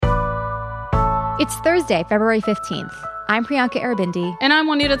It's Thursday, February 15th. I'm Priyanka Arabindi. And I'm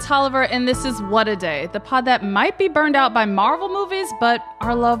Juanita Tolliver, and this is What a Day, the pod that might be burned out by Marvel movies, but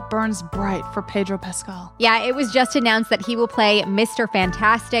our love burns bright for Pedro Pascal. Yeah, it was just announced that he will play Mr.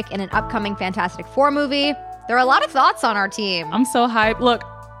 Fantastic in an upcoming Fantastic Four movie. There are a lot of thoughts on our team. I'm so hyped. Look,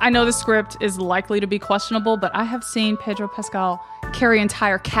 I know the script is likely to be questionable, but I have seen Pedro Pascal carry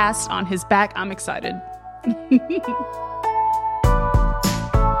entire cast on his back. I'm excited.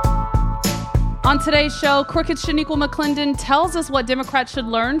 On today's show, Crooked's Shaniqua McClendon tells us what Democrats should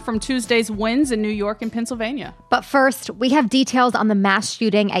learn from Tuesday's wins in New York and Pennsylvania. But first, we have details on the mass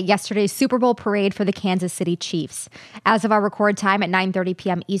shooting at yesterday's Super Bowl parade for the Kansas City Chiefs. As of our record time at 9:30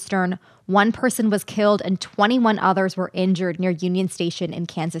 p.m. Eastern, one person was killed and 21 others were injured near Union Station in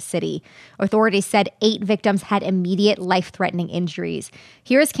Kansas City. Authorities said 8 victims had immediate life-threatening injuries.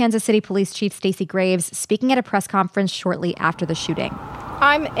 Here is Kansas City Police Chief Stacey Graves speaking at a press conference shortly after the shooting.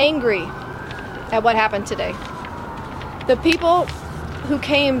 I'm angry at what happened today. The people who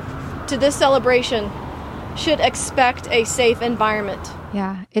came to this celebration should expect a safe environment.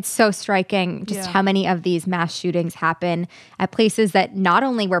 Yeah, it's so striking just how many of these mass shootings happen at places that not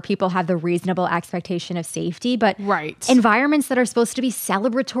only where people have the reasonable expectation of safety, but environments that are supposed to be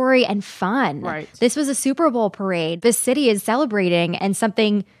celebratory and fun. Right. This was a Super Bowl parade. The city is celebrating, and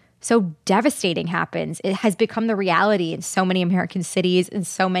something so devastating happens. It has become the reality in so many American cities and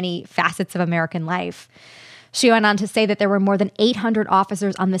so many facets of American life. She went on to say that there were more than 800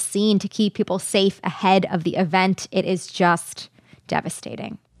 officers on the scene to keep people safe ahead of the event. It is just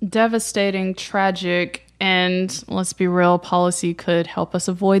devastating. Devastating, tragic, and let's be real, policy could help us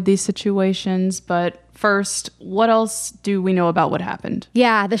avoid these situations. But first, what else do we know about what happened?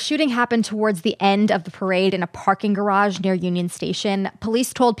 Yeah, the shooting happened towards the end of the parade in a parking garage near Union Station.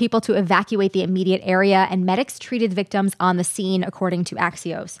 Police told people to evacuate the immediate area, and medics treated victims on the scene, according to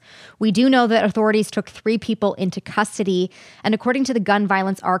Axios. We do know that authorities took 3 people into custody, and according to the Gun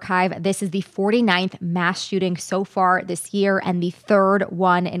Violence Archive, this is the 49th mass shooting so far this year and the 3rd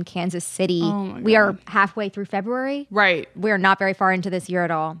one in Kansas City. Oh my God. We are halfway through February. Right. We're not very far into this year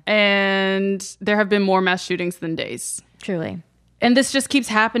at all. And there have been more mass shootings than days. Truly. And this just keeps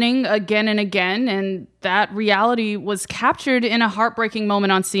happening again and again. And that reality was captured in a heartbreaking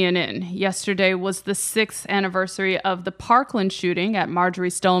moment on CNN. Yesterday was the 6th anniversary of the Parkland shooting at Marjorie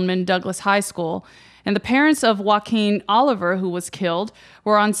Stoneman Douglas High School. And the parents of Joaquin Oliver, who was killed,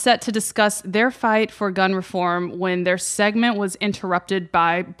 were on set to discuss their fight for gun reform when their segment was interrupted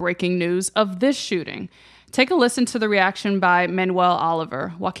by breaking news of this shooting. Take a listen to the reaction by Manuel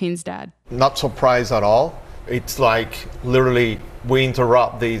Oliver, Joaquin's dad. Not surprised at all. It's like literally we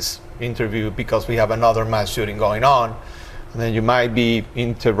interrupt this interview because we have another mass shooting going on. And then you might be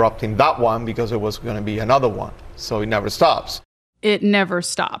interrupting that one because there was going to be another one. So it never stops. It never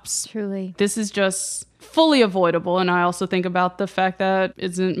stops. Truly. This is just fully avoidable. And I also think about the fact that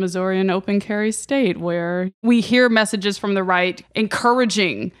isn't Missouri an open carry state where we hear messages from the right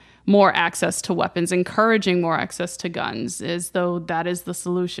encouraging more access to weapons, encouraging more access to guns, as though that is the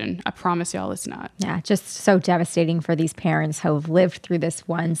solution. I promise y'all it's not. Yeah, just so devastating for these parents who have lived through this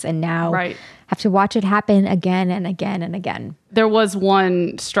once and now have to watch it happen again and again and again. There was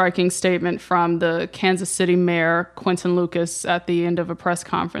one striking statement from the Kansas City mayor, Quentin Lucas, at the end of a press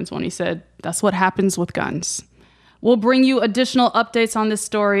conference when he said, "That's what happens with guns." We'll bring you additional updates on this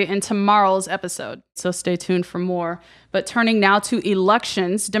story in tomorrow's episode, so stay tuned for more. But turning now to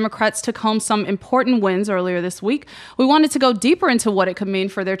elections, Democrats took home some important wins earlier this week. We wanted to go deeper into what it could mean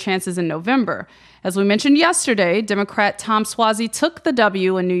for their chances in November. As we mentioned yesterday, Democrat Tom Suozzi took the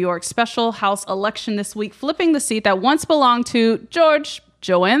W in New York's special House election this week, flipping the seat that once belonged to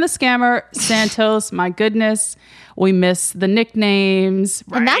Joanne the Scammer Santos. My goodness, we miss the nicknames.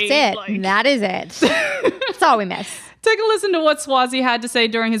 Right? And that's it. That is it. That's all we miss. Take a listen to what Suozzi had to say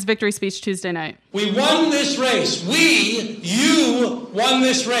during his victory speech Tuesday night. We won this race. You won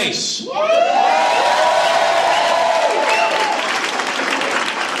this race.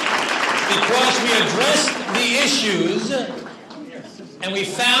 Because we addressed the issues and we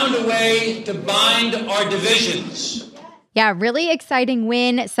found a way to bind our divisions. Yeah, really exciting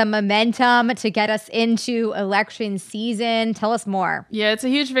win, some momentum to get us into election season. Tell us more. Yeah, it's a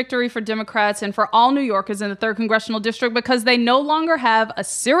huge victory for Democrats and for all New Yorkers in the 3rd Congressional District because they no longer have a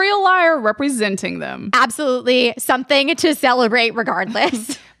serial liar representing them. Absolutely something to celebrate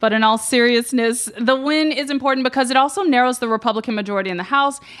regardless. But in all seriousness, the win is important because it also narrows the Republican majority in the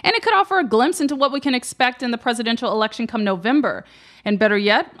House, and it could offer a glimpse into what we can expect in the presidential election come November. And better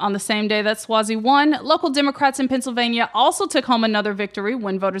yet, on the same day that Swazi won, local Democrats in Pennsylvania also took home another victory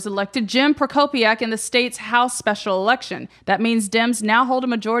when voters elected Jim Prokopiak in the state's House special election. That means Dems now hold a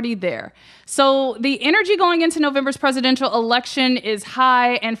majority there. So the energy going into November's presidential election is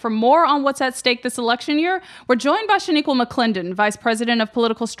high. And for more on what's at stake this election year, we're joined by Shaniqua McClendon, Vice President of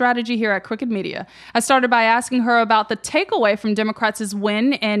Political Strategy here at Crooked Media. I started by asking her about the takeaway from Democrats'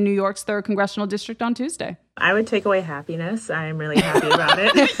 win in New York's 3rd Congressional District on Tuesday. I would take away happiness. I'm really happy about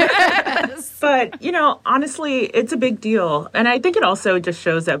it. But, honestly, it's a big deal. And I think it also just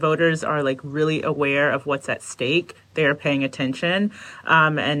shows that voters are really aware of what's at stake. They're paying attention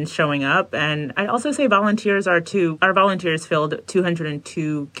and showing up. And I'd also say volunteers are too. Our volunteers filled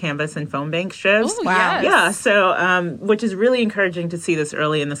 202 canvas and phone bank shifts. Ooh, wow. Yes. Yeah. So, which is really encouraging to see this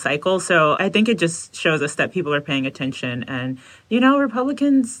early in the cycle. So I think it just shows us that people are paying attention. And,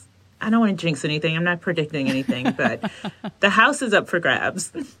 Republicans, I don't want to jinx anything. I'm not predicting anything, but the House is up for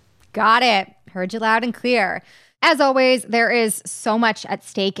grabs. Got it. Heard you loud and clear. As always, there is so much at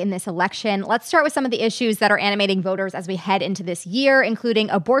stake in this election. Let's start with some of the issues that are animating voters as we head into this year, including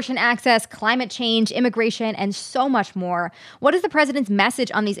abortion access, climate change, immigration, and so much more. What has the president's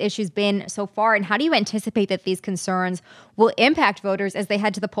message on these issues been so far, and how do you anticipate that these concerns will impact voters as they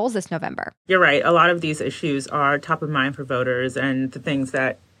head to the polls this November? You're right. A lot of these issues are top of mind for voters, and the things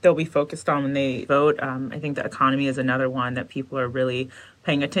that they'll be focused on when they vote. I think the economy is another one that people are really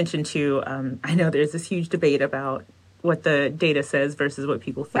paying attention to. I know there's this huge debate about what the data says versus what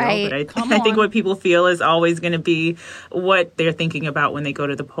people feel. Right. But I think what people feel is always going to be what they're thinking about when they go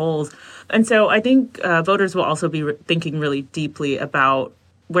to the polls. And so I think voters will also be thinking really deeply about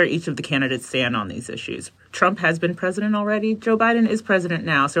where each of the candidates stand on these issues. Trump has been president already. Joe Biden is president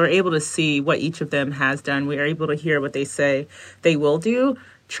now. So we're able to see what each of them has done. We are able to hear what they say they will do.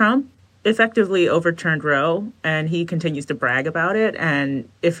 Trump effectively overturned Roe, and he continues to brag about it. And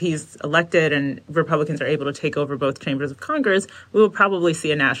if he's elected and Republicans are able to take over both chambers of Congress, we will probably see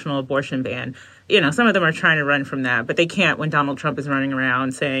a national abortion ban. Some of them are trying to run from that, but they can't when Donald Trump is running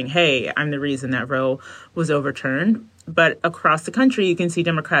around saying, hey, I'm the reason that Roe was overturned. But across the country, you can see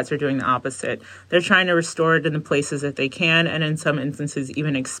Democrats are doing the opposite. They're trying to restore it in the places that they can, and in some instances,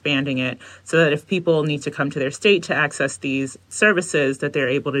 even expanding it so that if people need to come to their state to access these services, that they're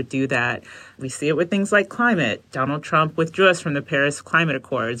able to do that. We see it with things like climate. Donald Trump withdrew us from the Paris Climate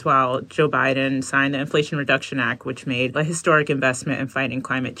Accords, while Joe Biden signed the Inflation Reduction Act, which made a historic investment in fighting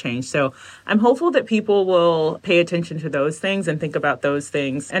climate change. So I'm hopeful that people will pay attention to those things and think about those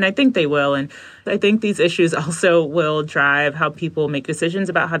things, and I think they will. And I think these issues also will drive how people make decisions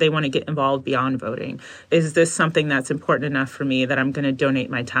about how they want to get involved beyond voting. Is this something that's important enough for me that I'm going to donate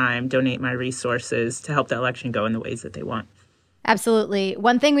my time, donate my resources to help the election go in the ways that they want? Absolutely.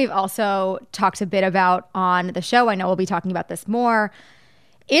 One thing we've also talked a bit about on the show, I know we'll be talking about this more,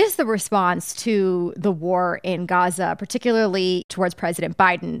 is the response to the war in Gaza, particularly towards President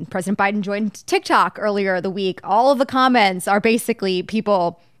Biden. President Biden joined TikTok earlier the week. All of the comments are basically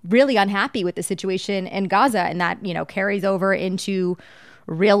people really unhappy with the situation in Gaza, and that, carries over into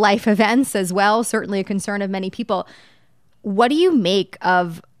real life events as well. Certainly a concern of many people. What do you make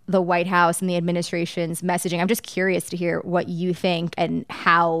of the White House and the administration's messaging? I'm just curious to hear what you think and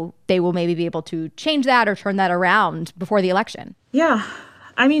how they will maybe be able to change that or turn that around before the election. Yeah.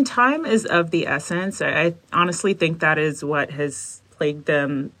 Time is of the essence. I honestly think that is what has plagued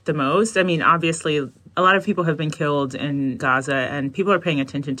them the most. Obviously, a lot of people have been killed in Gaza, and people are paying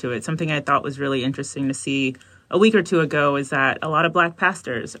attention to it. Something I thought was really interesting to see a week or two ago is that a lot of Black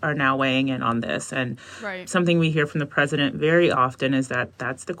pastors are now weighing in on this. And something we hear from the president very often is that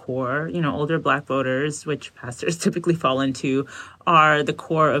that's the core. Older Black voters, which pastors typically fall into, are the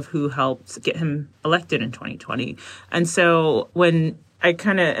core of who helped get him elected in 2020. And so when I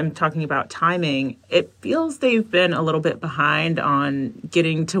kind of am talking about timing, it feels they've been a little bit behind on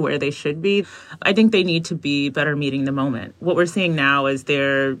getting to where they should be. I think they need to be better meeting the moment. What we're seeing now is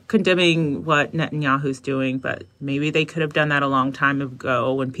they're condemning what Netanyahu's doing, but maybe they could have done that a long time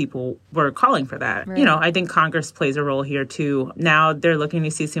ago when people were calling for that. Right. I think Congress plays a role here too. Now they're looking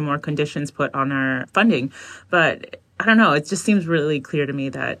to see some more conditions put on our funding. But I don't know, it just seems really clear to me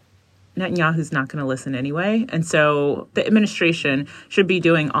that Netanyahu's not going to listen anyway. And so the administration should be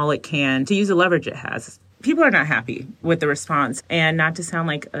doing all it can to use the leverage it has. People are not happy with the response, and not to sound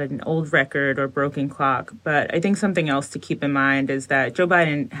like an old record or broken clock, but I think something else to keep in mind is that Joe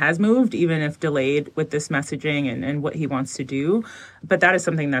Biden has moved, even if delayed, with this messaging and what he wants to do. But that is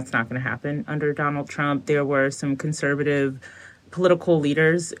something that's not going to happen under Donald Trump. There were some conservative political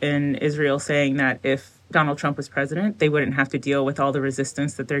leaders in Israel saying that if Donald Trump was president, they wouldn't have to deal with all the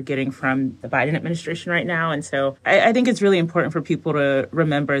resistance that they're getting from the Biden administration right now. And so I think it's really important for people to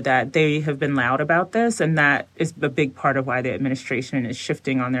remember that they have been loud about this, and that is a big part of why the administration is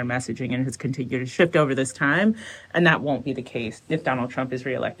shifting on their messaging and has continued to shift over this time. And that won't be the case if Donald Trump is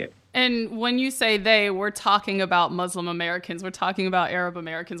reelected. And when you say they, we're talking about Muslim Americans, we're talking about Arab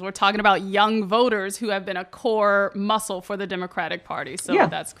Americans, we're talking about young voters who have been a core muscle for the Democratic Party. So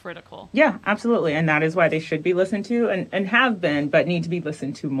that's critical. Yeah, absolutely. And that is why they should be listened to and have been, but need to be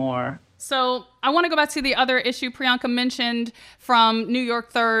listened to more. So I want to go back to the other issue Priyanka mentioned from New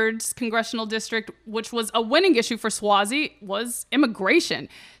York 3rd's congressional district, which was a winning issue for Swazi, was immigration.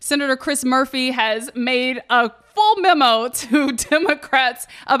 Senator Chris Murphy has made a full memo to Democrats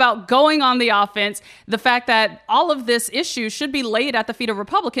about going on the offense. The fact that all of this issue should be laid at the feet of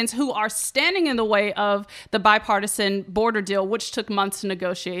Republicans who are standing in the way of the bipartisan border deal, which took months to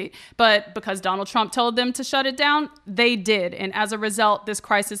negotiate. But because Donald Trump told them to shut it down, they did. And as a result, this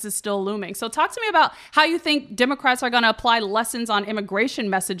crisis is still looming. So talk to me about how you think Democrats are going to apply lessons on immigration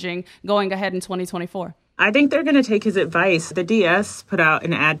messaging going ahead in 2024. I think they're going to take his advice. The DS put out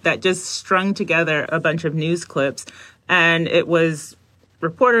an ad that just strung together a bunch of news clips, and it was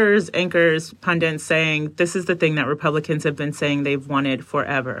reporters, anchors, pundits saying this is the thing that Republicans have been saying they've wanted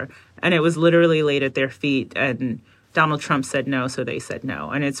forever. And it was literally laid at their feet, and Donald Trump said no, so they said no.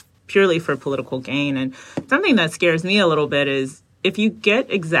 And it's purely for political gain. And something that scares me a little bit is if you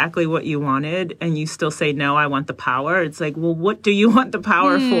get exactly what you wanted and you still say, no, I want the power, it's like, well, what do you want the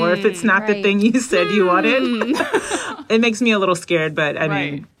power for if it's not the thing you said you wanted? It makes me a little scared, but I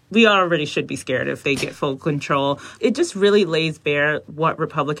mean, we already should be scared if they get full control. It just really lays bare what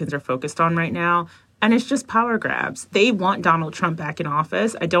Republicans are focused on right now. And it's just power grabs. They want Donald Trump back in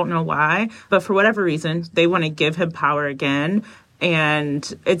office. I don't know why, but for whatever reason, they want to give him power again.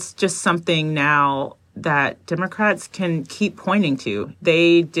 And it's just something now that Democrats can keep pointing to.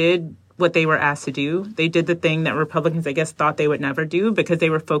 They did what they were asked to do. They did the thing that Republicans, I guess, thought they would never do because they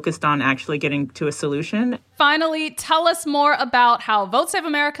were focused on actually getting to a solution. Finally, tell us more about how Vote Save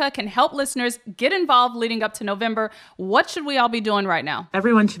America can help listeners get involved leading up to November. What should we all be doing right now?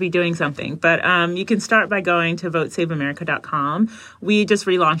 Everyone should be doing something, but you can start by going to votesaveamerica.com. We just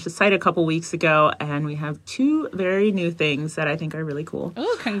relaunched the site a couple weeks ago, and we have 2 very new things that I think are really cool.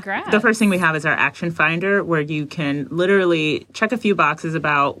 Ooh, congrats. The first thing we have is our action finder, where you can literally check a few boxes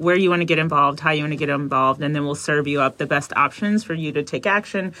about where you want to get involved, how you want to get involved, and then we'll serve you up the best options for you to take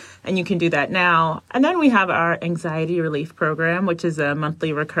action, and you can do that now. And then we have our anxiety relief program, which is a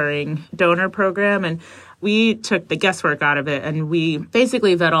monthly recurring donor program, and we took the guesswork out of it, and we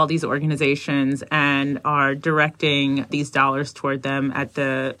basically vet all these organizations and are directing these dollars toward them at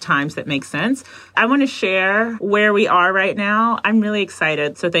the times that make sense. I want to share where we are right now. I'm really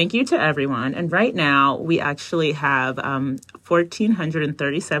excited. So thank you to everyone. And right now, we actually have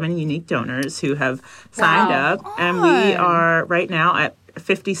 1,437 unique donors who have signed up. And we are right now at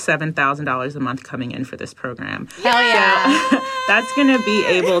 $57,000 a month coming in for this program. Hell yeah. So that's going to be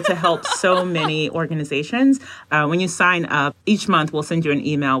able to help so many organizations. When you sign up, each month we'll send you an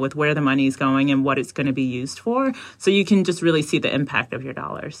email with where the money is going and what it's going to be used for. So you can just really see the impact of your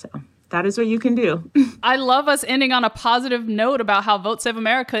dollars. So that is what you can do. I love us ending on a positive note about how Vote Save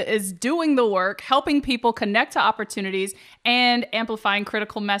America is doing the work, helping people connect to opportunities and amplifying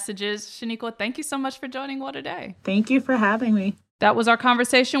critical messages. Shaniqua, thank you so much for joining What a Day. Thank you for having me. That was our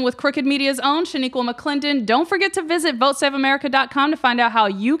conversation with Crooked Media's own Shaniqua McClendon. Don't forget to visit votesaveamerica.com to find out how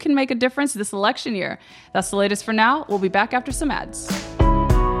you can make a difference this election year. That's the latest for now. We'll be back after some ads.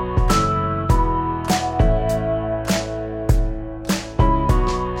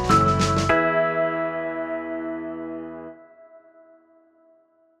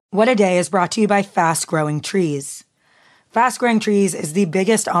 What a Day is brought to you by Fast Growing Trees. Fast Growing Trees is the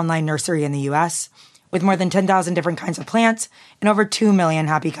biggest online nursery in the U.S., with more than 10,000 different kinds of plants and over 2 million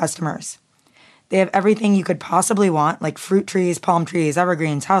happy customers. They have everything you could possibly want, like fruit trees, palm trees,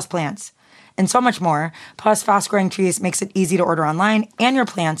 evergreens, houseplants, and so much more. Plus, Fast Growing Trees makes it easy to order online, and your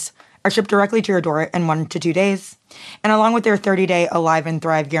plants are shipped directly to your door in 1 to 2 days. And along with their 30-day Alive and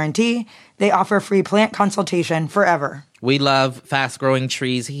Thrive guarantee, they offer free plant consultation forever. We love Fast Growing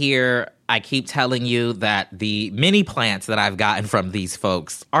Trees here. I keep telling you that the mini plants that I've gotten from these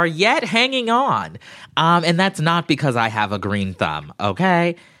folks are yet hanging on. And that's not because I have a green thumb,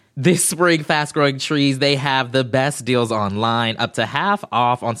 okay? This spring, Fast Growing Trees, they have the best deals online, up to half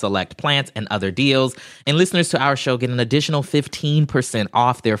off on select plants and other deals. And listeners to our show get an additional 15%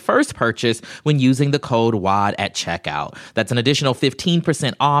 off their first purchase when using the code WAD at checkout. That's an additional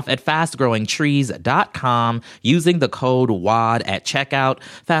 15% off at fastgrowingtrees.com using the code WAD at checkout.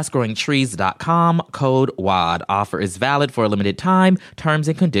 Fastgrowingtrees.com, code WAD. Offer is valid for a limited time. Terms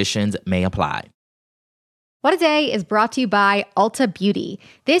and conditions may apply. What a Day is brought to you by Ulta Beauty.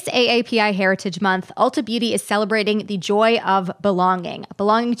 This AAPI Heritage Month, Ulta Beauty is celebrating the joy of belonging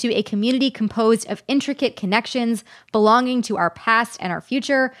to a community composed of intricate connections, belonging to our past and our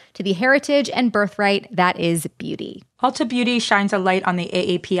future, to the heritage and birthright that is beauty. Ulta Beauty shines a light on the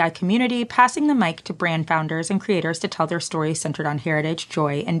AAPI community, passing the mic to brand founders and creators to tell their stories centered on heritage,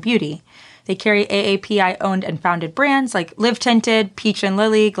 joy, and beauty. They carry AAPI-owned and founded brands like Live Tinted, Peach and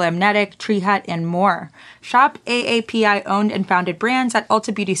Lily, Glamnetic, Tree Hut, and more. Shop AAPI-owned and founded brands at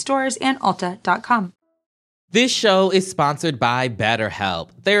Ulta Beauty stores and Ulta.com. This show is sponsored by BetterHelp.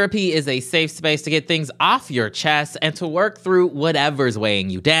 Therapy is a safe space to get things off your chest and to work through whatever's weighing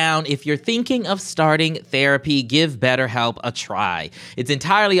you down. If you're thinking of starting therapy, give BetterHelp a try. It's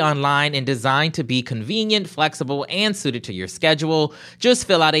entirely online and designed to be convenient, flexible, and suited to your schedule. Just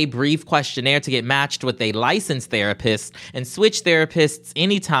fill out a brief questionnaire to get matched with a licensed therapist and switch therapists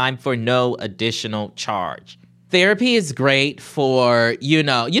anytime for no additional charge. Therapy is great for, you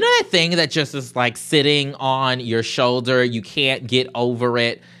know that thing that just is like sitting on your shoulder, you can't get over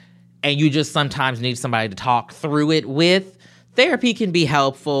it, and you just sometimes need somebody to talk through it with? Therapy can be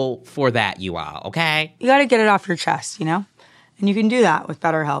helpful for that, you all, okay? You got to get it off your chest, And you can do that with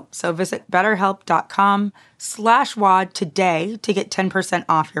BetterHelp. So visit betterhelp.com/WAD today to get 10%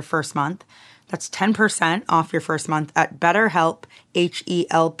 off your first month. That's 10% off your first month at betterhelp,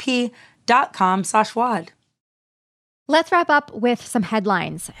 HELP.com/WAD. Let's wrap up with some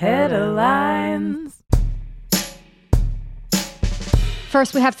headlines. Headlines.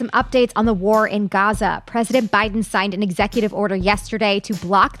 First, we have some updates on the war in Gaza. President Biden signed an executive order yesterday to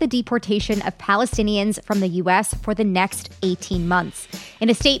block the deportation of Palestinians from the U.S. for the next 18 months. In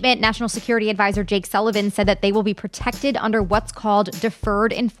a statement, National Security Advisor Jake Sullivan said that they will be protected under what's called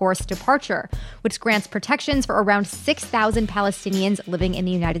deferred enforced departure, which grants protections for around 6,000 Palestinians living in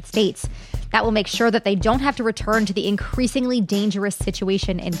the United States. That will make sure that they don't have to return to the increasingly dangerous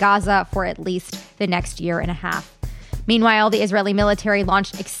situation in Gaza for at least the next year and a half. Meanwhile, the Israeli military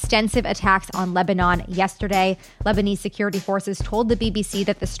launched extensive attacks on Lebanon yesterday. Lebanese security forces told the BBC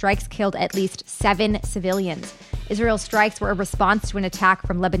that the strikes killed at least 7 civilians. Israel's strikes were a response to an attack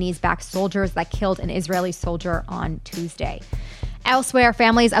from Lebanese-backed soldiers that killed an Israeli soldier on Tuesday. Elsewhere,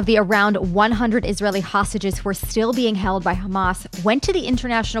 families of the around 100 Israeli hostages who are still being held by Hamas went to the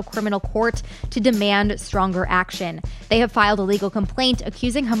International Criminal Court to demand stronger action. They have filed a legal complaint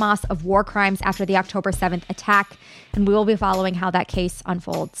accusing Hamas of war crimes after the October 7th attack, and we will be following how that case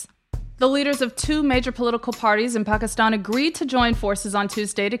unfolds. The leaders of 2 major political parties in Pakistan agreed to join forces on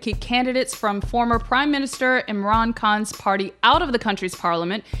Tuesday to keep candidates from former Prime Minister Imran Khan's party out of the country's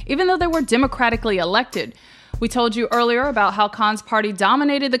parliament, even though they were democratically elected. We told you earlier about how Khan's party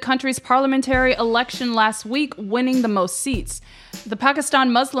dominated the country's parliamentary election last week, winning the most seats. The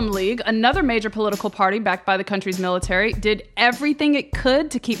Pakistan Muslim League, another major political party backed by the country's military, did everything it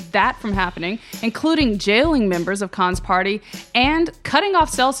could to keep that from happening, including jailing members of Khan's party and cutting off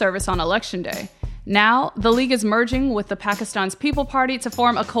cell service on election day. Now, the league is merging with the Pakistan's People Party to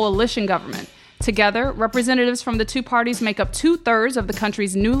form a coalition government. Together, representatives from the 2 parties make up 2/3 of the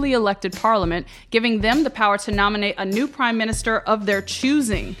country's newly elected parliament, giving them the power to nominate a new prime minister of their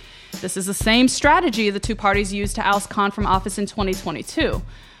choosing. This is the same strategy the 2 parties used to oust Khan from office in 2022.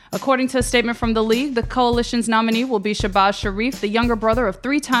 According to a statement from the league, the coalition's nominee will be Shehbaz Sharif, the younger brother of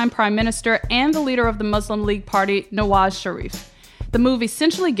 3-time prime minister and the leader of the Muslim League Party, Nawaz Sharif. The move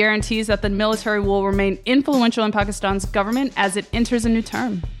essentially guarantees that the military will remain influential in Pakistan's government as it enters a new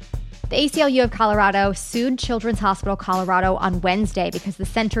term. The ACLU of Colorado sued Children's Hospital Colorado on Wednesday because the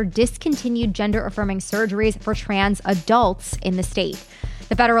center discontinued gender-affirming surgeries for trans adults in the state.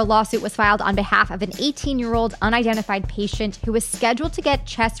 The federal lawsuit was filed on behalf of an 18-year-old unidentified patient who was scheduled to get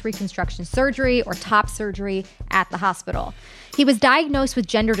chest reconstruction surgery or top surgery at the hospital. He was diagnosed with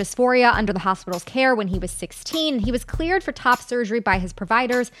gender dysphoria under the hospital's care when he was 16. He was cleared for top surgery by his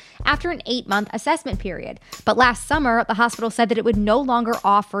providers after an 8-month assessment period. But last summer, the hospital said that it would no longer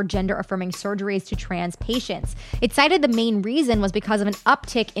offer gender-affirming surgeries to trans patients. It cited the main reason was because of an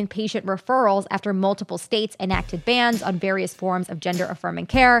uptick in patient referrals after multiple states enacted bans on various forms of gender-affirming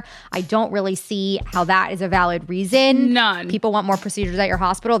care. I don't really see how that is a valid reason. None. People want more procedures at your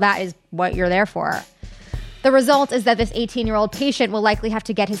hospital. That is what you're there for. The result is that this 18-year-old patient will likely have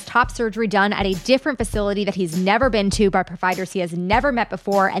to get his top surgery done at a different facility that he's never been to by providers he has never met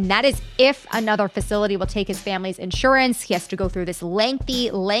before, and that is if another facility will take his family's insurance. He has to go through this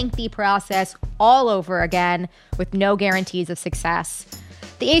lengthy process all over again with no guarantees of success.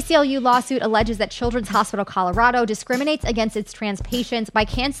 The ACLU lawsuit alleges that Children's Hospital Colorado discriminates against its trans patients by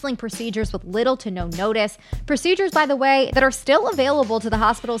canceling procedures with little to no notice. Procedures, by the way, that are still available to the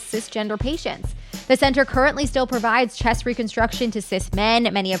hospital's cisgender patients. The center currently still provides chest reconstruction to cis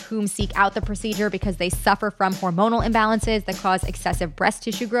men, many of whom seek out the procedure because they suffer from hormonal imbalances that cause excessive breast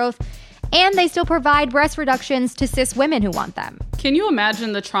tissue growth. And they still provide breast reductions to cis women who want them. Can you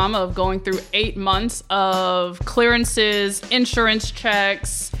imagine the trauma of going through 8 months of clearances, insurance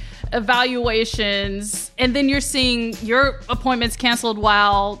checks, evaluations, and then you're seeing your appointments canceled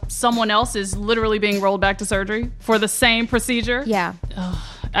while someone else is literally being rolled back to surgery for the same procedure? Yeah.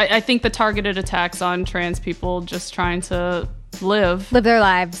 I think the targeted attacks on trans people just trying to live their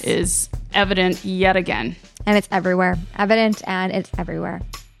lives is evident yet again. And it's everywhere. Evident, and it's everywhere.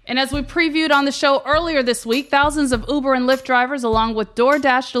 And as we previewed on the show earlier this week, thousands of Uber and Lyft drivers along with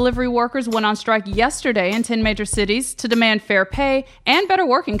DoorDash delivery workers went on strike yesterday in 10 major cities to demand fair pay and better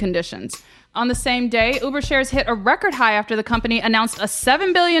working conditions. On the same day, Uber shares hit a record high after the company announced a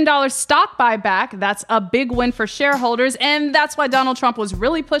 $7 billion stock buyback. That's a big win for shareholders, and that's why Donald Trump was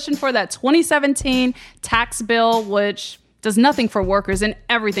really pushing for that 2017 tax bill, which does nothing for workers and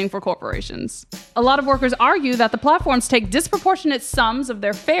everything for corporations. A lot of workers argue that the platforms take disproportionate sums of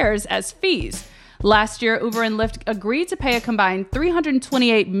their fares as fees. Last year, Uber and Lyft agreed to pay a combined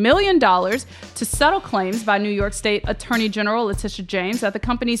 $328 million to settle claims by New York State Attorney General Letitia James that the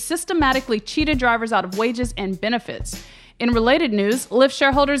companies systematically cheated drivers out of wages and benefits. In related news, Lyft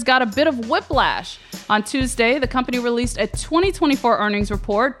shareholders got a bit of whiplash. On Tuesday, the company released a 2024 earnings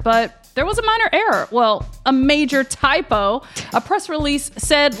report, but there was a minor error. Well, a major typo. A press release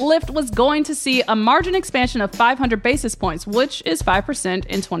said Lyft was going to see a margin expansion of 500 basis points, which is 5%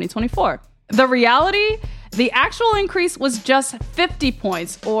 in 2024. The reality? The actual increase was just 50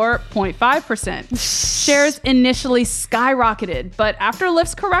 points, or 0.5%. Shares initially skyrocketed, but after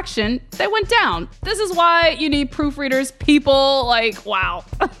Lyft's correction, they went down. This is why you need proofreaders, people like, wow.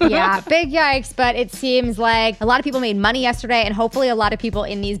 Yeah, big yikes, but it seems like a lot of people made money yesterday, and hopefully a lot of people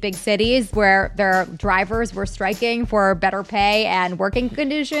in these big cities where their drivers were striking for better pay and working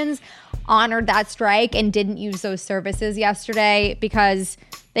conditions honored that strike and didn't use those services yesterday because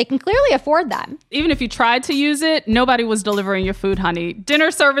they can clearly afford them. Even if you tried to use it, nobody was delivering your food, honey.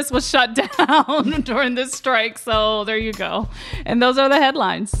 Dinner service was shut down during this strike, so there you go. And those are the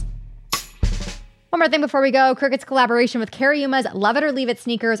headlines. One more thing before we go. Cricut's collaboration with Carrie Uma's Love It or Leave It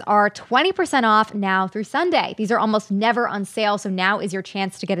sneakers are 20% off now through Sunday. These are almost never on sale, so now is your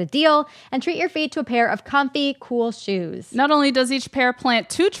chance to get a deal and treat your feet to a pair of comfy, cool shoes. Not only does each pair plant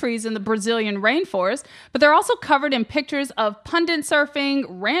 2 trees in the Brazilian rainforest, but they're also covered in pictures of pundit surfing,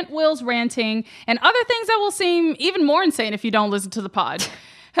 rant wheels ranting, and other things that will seem even more insane if you don't listen to the pod.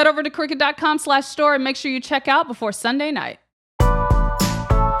 Head over to Cricut.com/store and make sure you check out before Sunday night.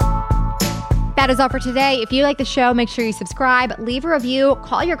 That is all for today. If you like the show, make sure you subscribe, leave a review,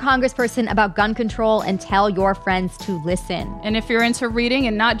 call your congressperson about gun control, and tell your friends to listen. And if you're into reading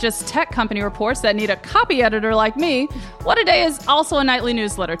and not just tech company reports that need a copy editor like me, What A Day is also a nightly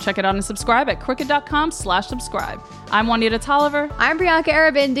newsletter. Check it out and subscribe at Cricut.com/subscribe. I'm Juanita Tolliver. I'm Bianca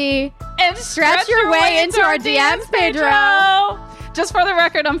Arabindi. And stretch your way into our DMs, Pedro. Just for the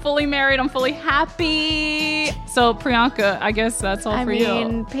record, I'm fully married. I'm fully happy. So, Priyanka, I guess that's all for you. I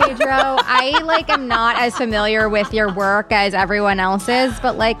mean, Pedro, I am not as familiar with your work as everyone else is,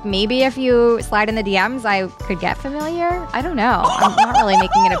 but maybe if you slide in the DMs, I could get familiar. I don't know. I'm not really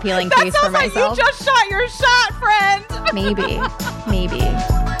making an appealing case for myself. Like you just shot your shot, friend. Maybe.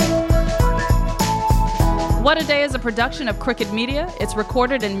 What A Day is a production of Cricut Media. It's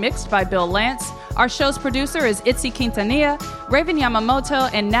recorded and mixed by Bill Lance. Our show's producer is Itzi Quintanilla. Raven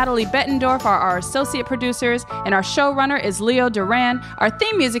Yamamoto and Natalie Bettendorf are our associate producers, and our showrunner is Leo Duran. Our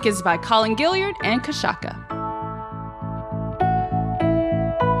theme music is by Colin Gilliard and Kashaka.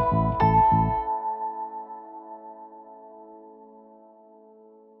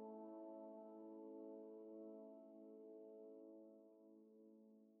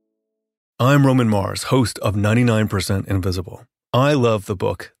 I'm Roman Mars, host of 99% Invisible. I love the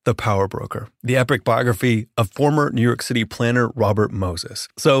book, The Power Broker, the epic biography of former New York City planner Robert Moses.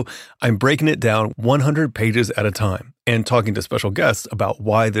 So I'm breaking it down 100 pages at a time and talking to special guests about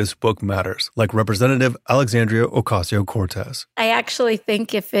why this book matters, like Representative Alexandria Ocasio-Cortez. I actually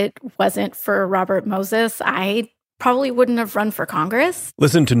think if it wasn't for Robert Moses, I probably wouldn't have run for Congress.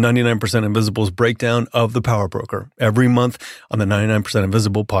 Listen to 99% Invisible's breakdown of The Power Broker every month on the 99%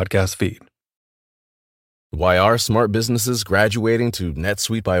 Invisible podcast feed. Why are smart businesses graduating to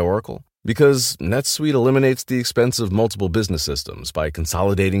NetSuite by Oracle? Because NetSuite eliminates the expense of multiple business systems by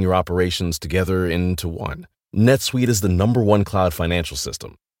consolidating your operations together into one. NetSuite is the #1 cloud financial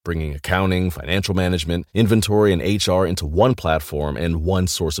system, bringing accounting, financial management, inventory, and HR into one platform and one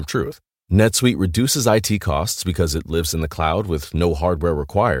source of truth. NetSuite reduces IT costs because it lives in the cloud with no hardware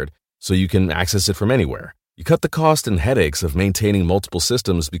required, so you can access it from anywhere. You cut the cost and headaches of maintaining multiple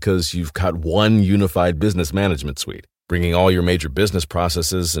systems because you've got one unified business management suite. Bringing all your major business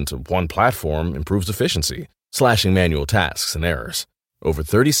processes into one platform improves efficiency, slashing manual tasks and errors. Over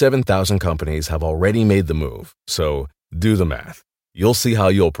 37,000 companies have already made the move, so do the math. You'll see how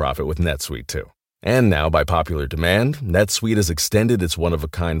you'll profit with NetSuite too. And now, by popular demand, NetSuite has extended its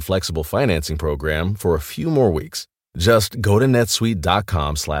one-of-a-kind flexible financing program for a few more weeks. Just go to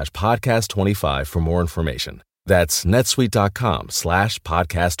netsuite.com/podcast25 for more information. That's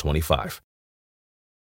netsuite.com/podcast25.